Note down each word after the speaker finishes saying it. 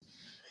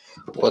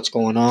What's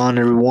going on,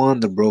 everyone?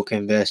 The Broke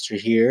Investor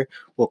here.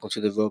 Welcome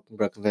to the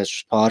Broke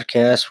Investors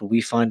podcast, where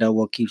we find out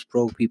what keeps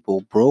broke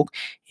people broke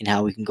and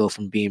how we can go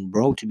from being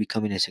broke to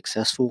becoming a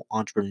successful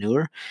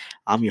entrepreneur.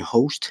 I'm your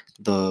host,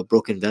 the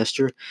Broke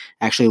Investor.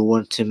 Actually, I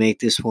want to make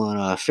this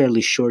one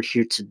fairly short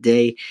here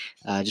today.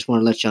 I just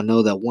want to let y'all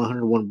know that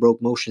 101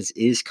 Broke Motions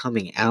is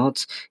coming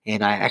out,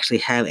 and I actually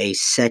have a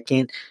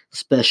second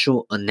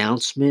special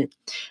announcement.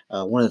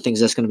 One of the things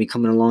that's going to be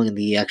coming along in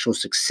the actual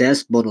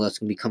success bundle that's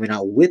going to be coming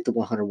out with the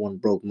 101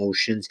 Broke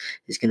Motions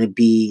is going to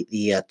be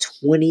the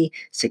 20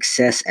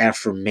 success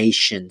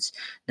affirmations.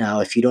 Now,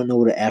 if you don't know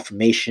what an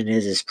affirmation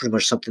is, it's pretty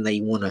much something that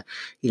you want to,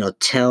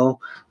 tell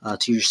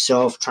to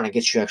yourself, trying to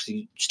get you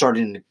actually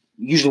started in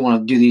usually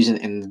want to do these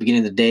in the beginning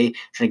of the day,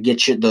 trying to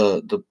get you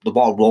the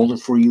ball rolling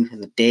for you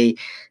in the day,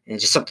 and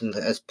just something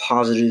that's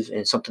positive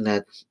and something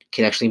that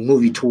can actually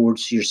move you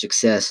towards your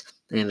success.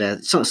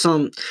 And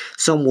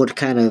some would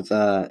kind of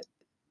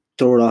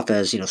throw it off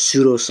as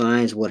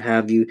pseudoscience, what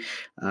have you.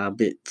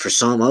 But for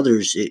some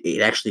others,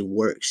 it actually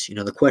works.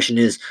 The question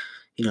is,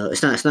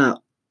 it's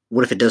not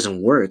what if it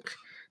doesn't work.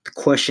 The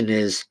question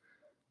is,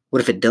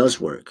 what if it does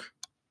work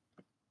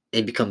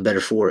and become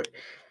better for it.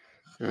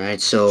 All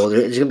right, so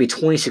there's going to be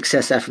 20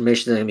 success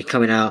affirmations that are going to be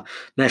coming out.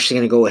 I'm actually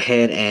going to go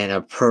ahead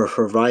and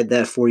provide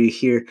that for you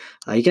here.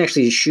 You can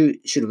actually shoot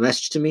a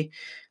message to me.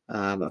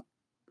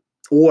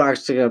 Or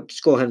actually,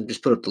 just go ahead and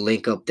just put up the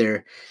link up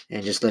there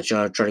and just let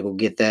y'all try to go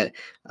get that.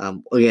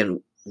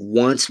 Again,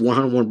 once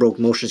 101 Broke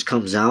Motions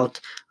comes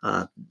out,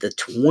 the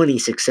 20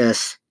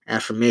 success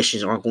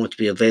affirmations aren't going to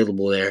be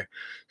available there.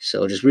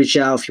 So just reach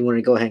out if you want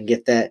to go ahead and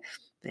get that.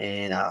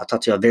 And I'll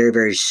talk to you very,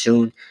 very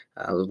soon.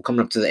 We're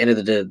coming up to the end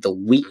of the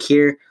week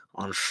here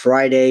on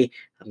Friday.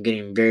 I'm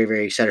getting very,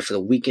 very excited for the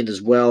weekend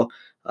as well.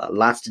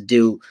 Lots to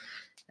do.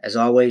 As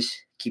always,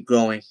 keep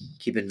growing,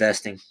 keep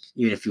investing,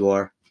 even if you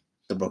are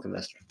the broke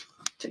investor.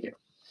 Take care.